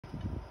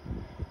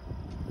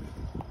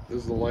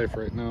This is the life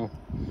right now.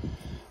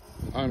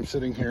 I'm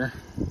sitting here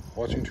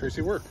watching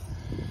Tracy work.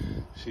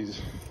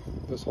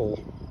 This whole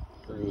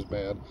area was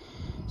bad,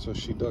 so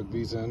she dug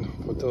these in,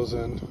 put those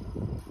in.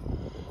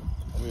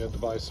 We had to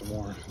buy some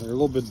more. They're a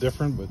little bit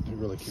different, but you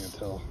really can't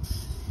tell.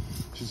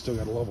 She's still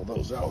got to level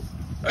those out.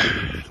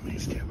 Let me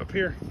stand up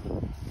here.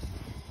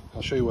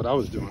 I'll show you what I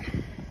was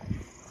doing.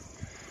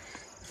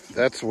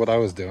 That's what I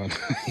was doing.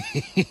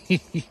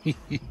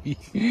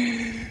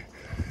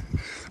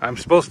 I'm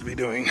supposed to be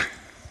doing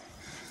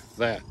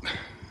that.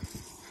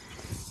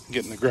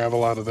 Getting the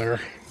gravel out of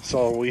there.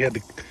 So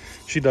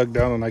she dug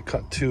down and I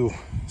cut 2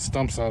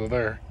 stumps out of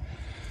there.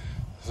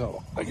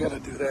 So I gotta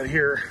do that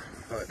here,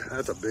 but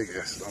that's a big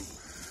ass stump.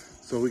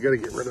 So we gotta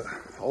get rid of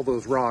all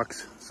those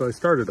rocks. So I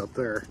started up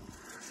there.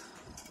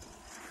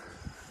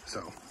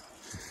 So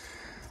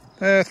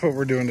that's what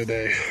we're doing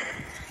today.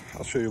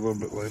 I'll show you a little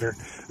bit later.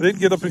 I did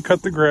get up and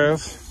cut the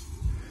grass.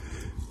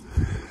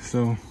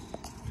 So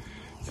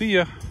see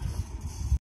ya.